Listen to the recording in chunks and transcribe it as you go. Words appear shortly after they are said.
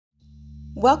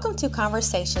Welcome to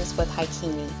Conversations with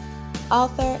Haikini,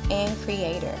 author and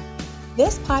creator.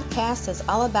 This podcast is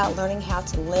all about learning how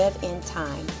to live in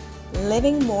time,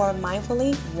 living more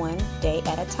mindfully one day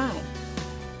at a time.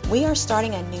 We are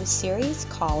starting a new series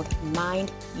called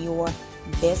Mind Your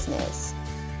Business.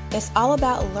 It's all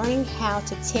about learning how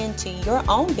to tend to your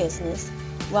own business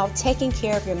while taking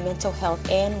care of your mental health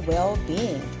and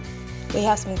well-being. We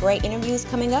have some great interviews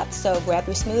coming up, so grab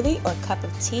your smoothie or cup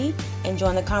of tea and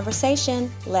join the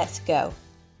conversation. Let's go.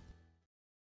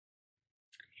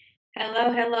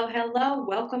 Hello.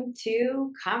 Welcome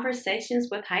to Conversations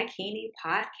with Haikini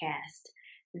podcast.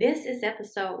 This is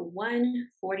episode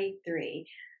 143.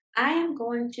 I am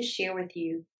going to share with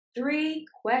you 3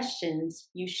 questions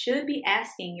you should be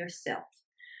asking yourself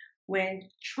when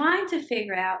trying to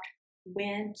figure out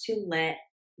when to let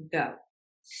go.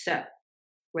 So,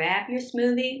 grab your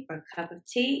smoothie or cup of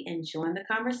tea and join the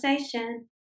conversation.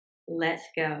 Let's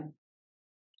go.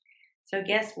 So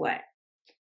guess what?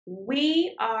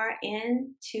 We are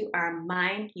into our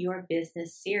Mind Your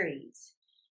Business series.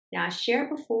 Now, I shared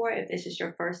before, if this is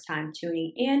your first time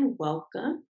tuning in,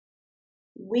 welcome.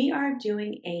 We are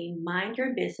doing a Mind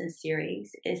Your Business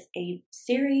series. It's a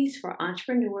series for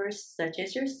entrepreneurs such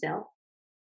as yourself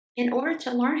in order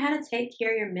to learn how to take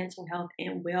care of your mental health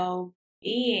and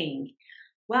well-being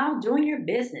while doing your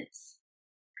business.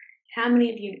 How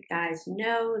many of you guys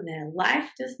know that life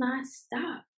does not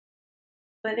stop?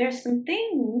 But there's some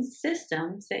things,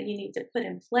 systems that you need to put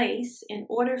in place in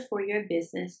order for your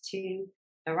business to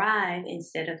thrive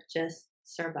instead of just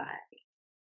survive.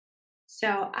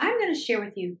 So I'm going to share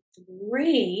with you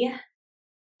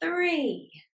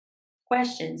three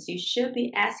questions you should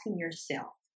be asking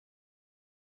yourself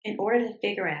in order to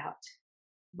figure out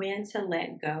when to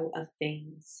let go of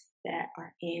things that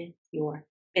are in your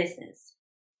business.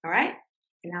 All right?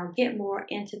 And I'll get more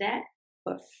into that.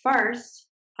 But first,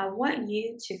 I want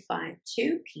you to find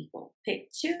 2 people.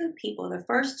 Pick 2 people, the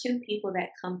first 2 people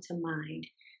that come to mind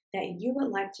that you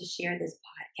would like to share this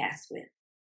podcast with.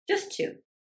 Just 2.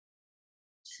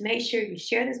 Just make sure you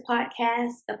share this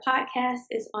podcast. The podcast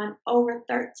is on over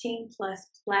 13 plus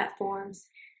platforms,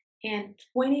 and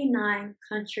 29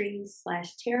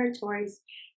 countries/territories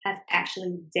have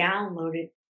actually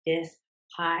downloaded this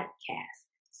podcast.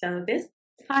 So this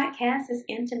podcast is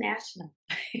international.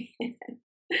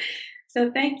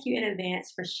 So thank you in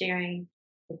advance for sharing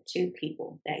with 2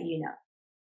 people that you know.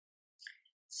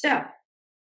 So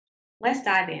let's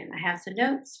dive in. I have some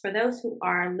notes for those who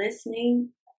are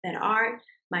listening that aren't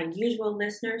my usual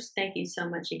listeners. Thank you so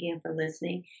much again for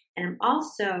listening. And I'm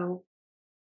also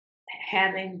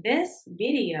having this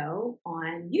video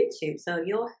on YouTube. So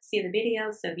you'll see the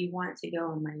video. So if you want to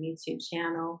go on my YouTube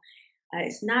channel,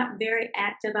 it's not very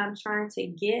active. I'm trying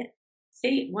to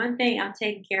one thing, I'm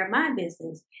taking care of my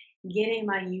business, getting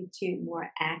my YouTube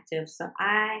more active. So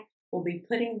I will be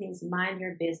putting these Mind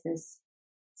Your Business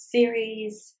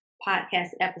series podcast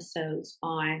episodes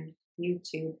on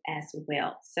YouTube as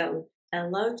well. So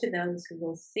hello to those who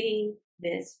will see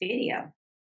this video.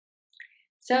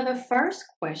 So the first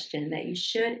question that you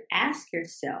should ask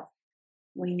yourself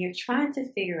when you're trying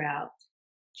to figure out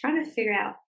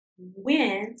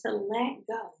when to let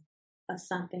go of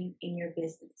something in your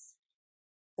business.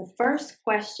 The first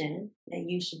question that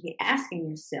you should be asking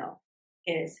yourself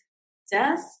is,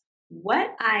 does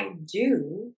what I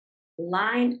do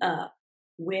line up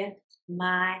with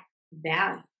my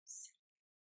values?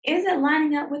 Is it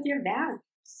lining up with your values?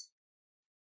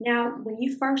 Now, when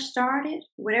you first started,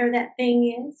 whatever that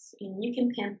thing is, and you can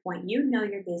pinpoint, you know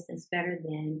your business better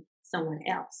than someone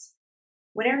else.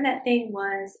 Whatever that thing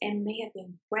was, it may have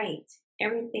been great.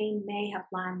 Everything may have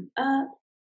lined up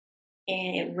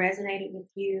and it resonated with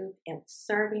you. It was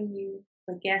serving you.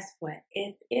 But guess what?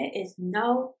 If it is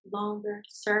no longer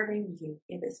serving you,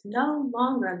 if it's no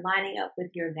longer lining up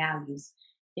with your values,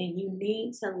 then you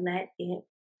need to let it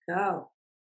go.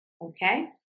 Okay?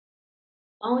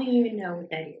 Only you know what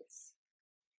that is.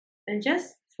 And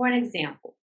just for an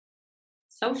example,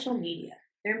 social media.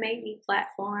 There may be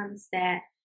platforms that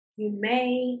you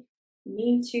may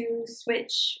need to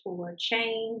switch or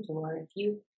change, or if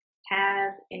you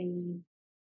have an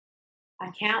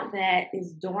account that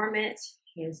is dormant,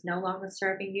 is no longer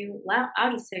serving you. Well,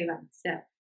 I'll just tell you about myself.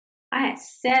 I had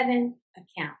 7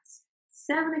 accounts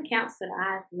that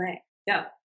I've let go.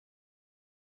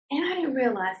 And I didn't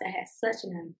realize I had such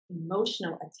an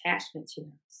emotional attachment to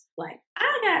those. Like,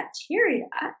 I got teary.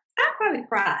 I probably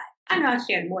cried. I know I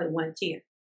shared more than one tear.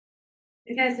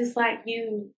 Because it's like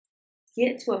you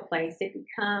get to a place, it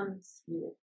becomes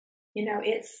you. You know,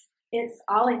 it's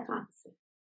all encompassing.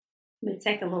 I'm going to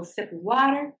take a little sip of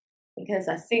water. because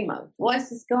I see my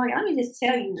voice is going. Let me just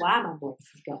tell you why my voice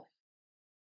is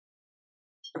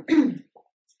going.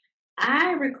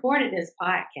 I recorded this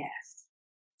podcast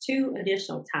 2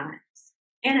 additional times,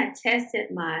 and I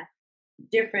tested my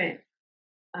different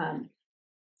um,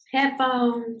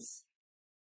 headphones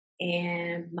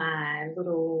and my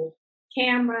little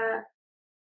camera.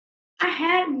 I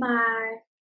had my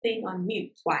thing on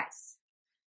mute twice.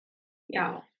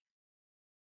 Y'all,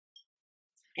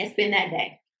 it's been that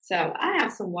day. So I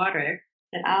have some water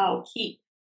that I'll keep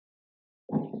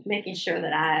making sure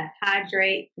that I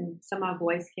hydrate and so my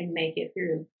voice can make it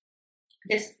through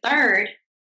this third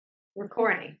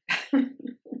recording.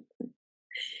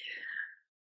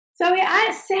 So yeah, I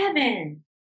had 7.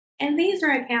 And these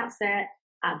are accounts that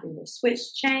I've either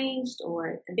switched, changed,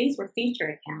 or these were feature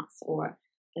accounts, or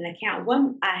an account.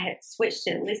 One I had switched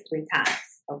it at least 3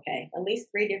 times. Okay, at least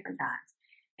 3 different times.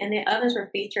 And the others were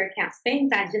feature accounts,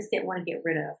 things I just didn't want to get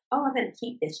rid of. Oh, I'm going to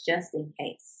keep this just in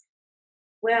case.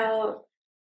 Well,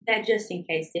 that just in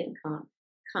case didn't come.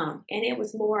 And it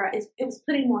was it was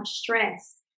putting more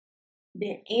stress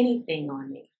than anything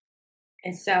on me.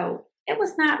 And so it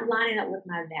was not lining up with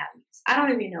my values. I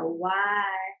don't even know why.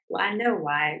 Well, I know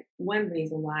why. One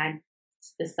reason why I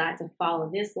decided to follow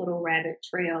this little rabbit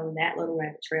trail and that little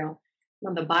rabbit trail.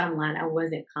 On the bottom line, I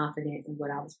wasn't confident in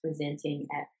what I was presenting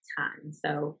at the time.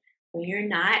 So when you're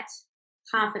not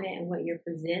confident in what you're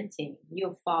presenting,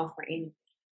 you'll fall for anything.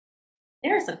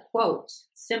 There's a quote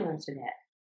similar to that.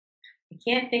 I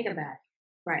can't think about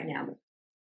it right now. If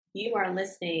you are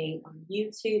listening on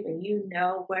YouTube and you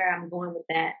know where I'm going with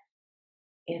that,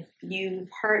 if you've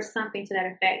heard something to that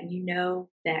effect and you know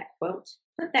that quote,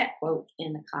 put that quote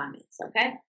in the comments,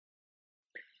 okay?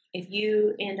 If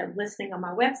you end up listening on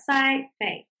my website,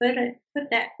 hey, put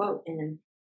that quote in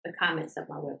the comments of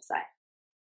my website.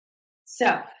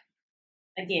 So,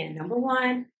 again, number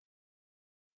 1,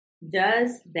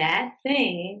 does that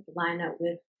thing line up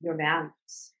with your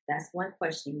values? That's one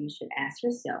question you should ask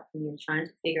yourself when you're trying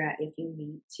to figure out if you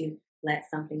need to let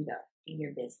something go in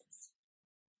your business.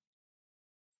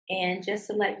 And just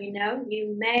to let you know,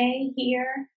 you may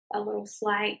hear a little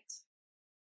slight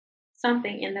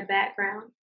something in the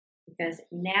background because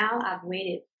now I've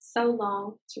waited so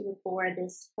long to record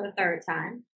this for the 3rd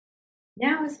time.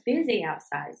 Now it's busy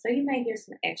outside, so you may hear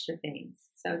some extra things.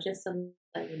 So just to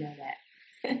let you know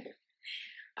that.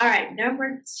 All right,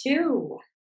 number 2.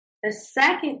 The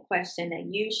second question that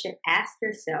you should ask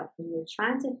yourself when you're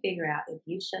trying to figure out if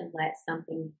you should let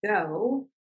something go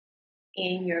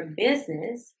in your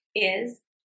business is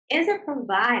it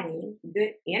providing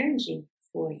good energy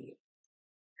for you?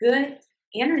 Good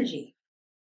energy.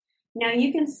 Now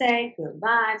you can say good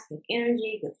vibes, good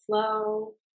energy, good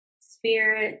flow,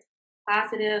 spirit,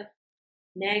 positive,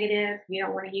 negative. You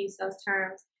don't want to use those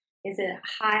terms. Is it a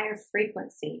higher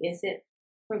frequency? Is it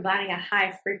providing a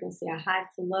high frequency, a high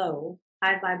flow,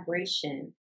 high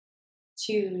vibration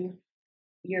to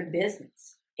your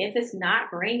business? If it's not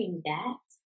bringing that,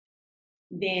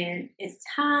 then it's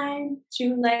time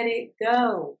to let it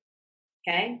go.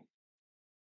 Okay?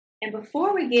 And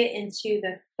before we get into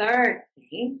the third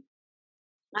thing,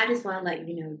 I just want to let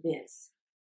you know this.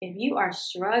 If you are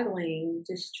struggling,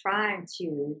 just trying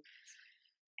to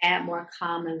add more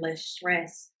calm and less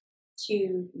stress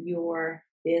to your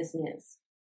business,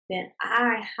 then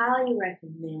I highly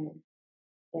recommend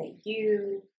that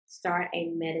you start a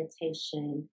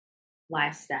meditation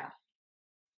lifestyle.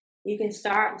 You can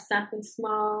start with something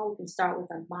small. You can start with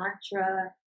a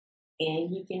mantra,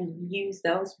 and you can use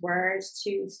those words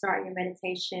to start your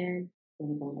meditation. When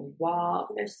you're going to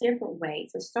walk, there's different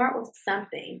ways. So start with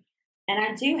something. And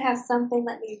I do have something.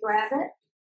 Let me grab it.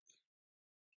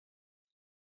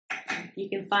 You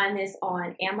can find this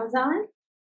on Amazon.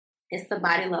 It's the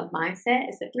Body Love Mindset.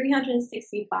 It's a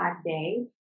 365-day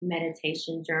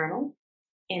meditation journal.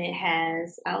 And it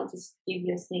has, I'll just give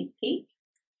you a sneak peek.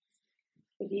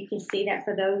 If you can see that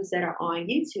for those that are on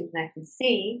YouTube and I can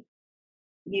see,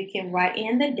 you can write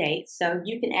in the date. So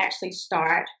you can actually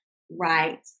start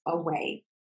right away.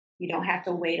 You don't have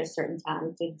to wait a certain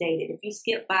time to date it. If you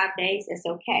skip 5 days, it's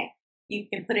okay. You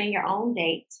can put in your own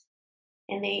date.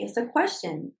 And then it's a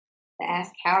question to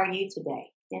ask, how are you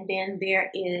today? And then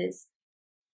there is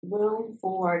room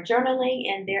for journaling,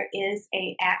 and there is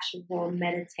a actual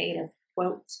meditative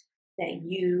quote that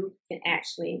you can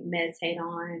actually meditate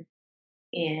on.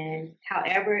 And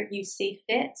however you see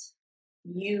fit,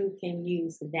 you can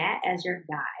use that as your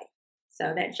guide.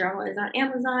 So that journal is on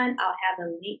Amazon. I'll have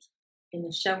the link in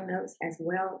the show notes as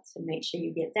well to make sure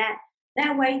you get that.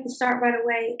 That way you can start right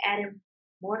away, adding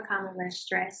more calm and less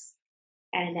stress,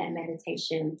 adding that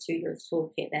meditation to your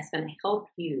toolkit that's going to help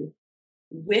you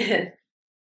with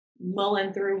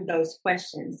mulling through those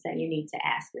questions that you need to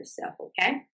ask yourself,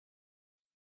 okay?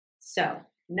 So,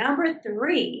 number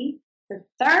three, the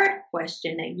third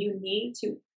question that you need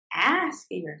to ask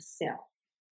yourself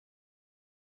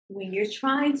when you're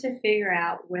trying to figure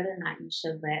out whether or not you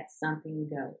should let something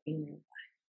go in your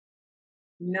life.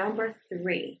 Number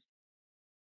three,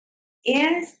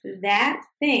 is that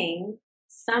thing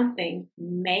something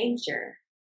major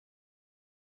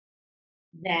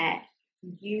that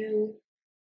you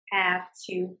have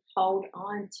to hold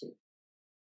on to?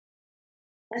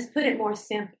 Let's put it more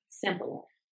simpler.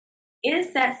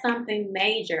 Is that something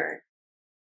major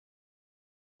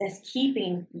that's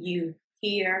keeping you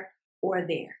here or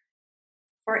there?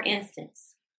 For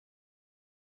instance,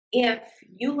 if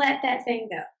you let that thing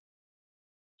go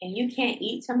and you can't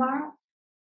eat tomorrow,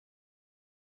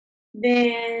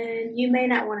 then you may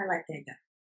not want to let that go.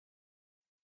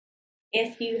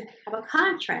 If you have a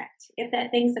contract, if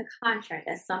that thing's a contract,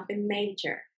 that's something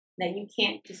major that you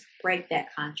can't just break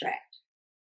that contract,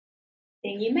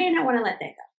 then you may not want to let that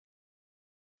go.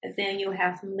 Because then you'll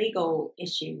have some legal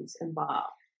issues involved.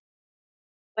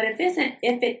 But if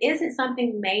it isn't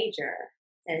something major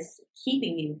that's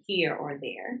keeping you here or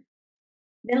there,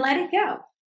 then let it go.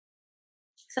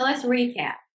 So let's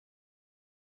recap.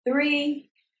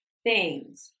 3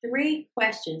 things, 3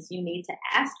 questions you need to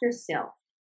ask yourself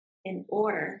in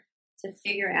order to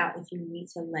figure out if you need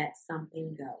to let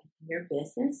something go in your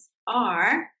business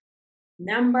are: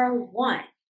 number 1,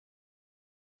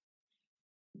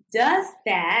 does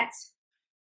that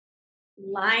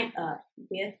line up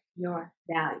with your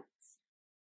values?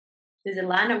 Does it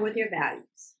line up with your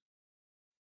values?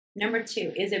 Number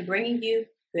 2, is it bringing you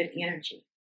good energy?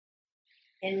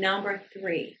 And number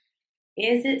 3,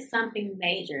 is it something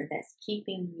major that's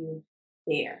keeping you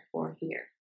there or here?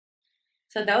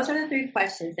 So those are the 3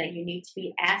 questions that you need to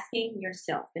be asking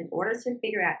yourself in order to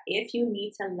figure out if you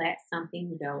need to let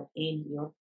something go in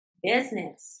your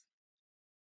business.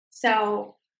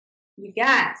 So you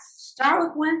guys, start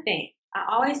with one thing. I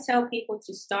always tell people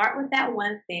to start with that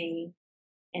one thing,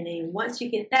 and then once you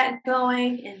get that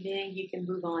going, and then you can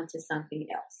move on to something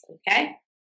else, okay?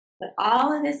 But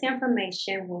all of this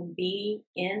information will be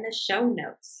in the show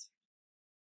notes.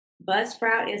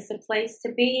 Buzzsprout is the place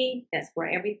to be. That's where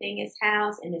everything is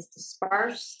housed and is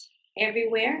dispersed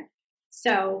everywhere.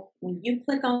 So when you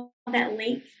click on that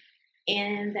link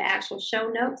in the actual show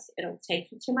notes, it'll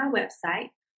take you to my website.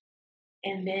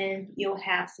 And then you'll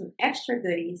have some extra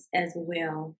goodies as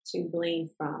well to glean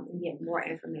from and get more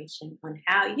information on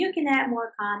how you can add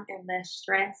more calm and less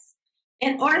stress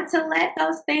in order to let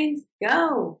those things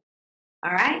go.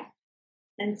 All right?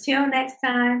 Until next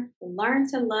time, learn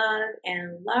to love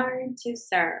and learn to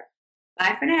serve.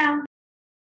 Bye for now.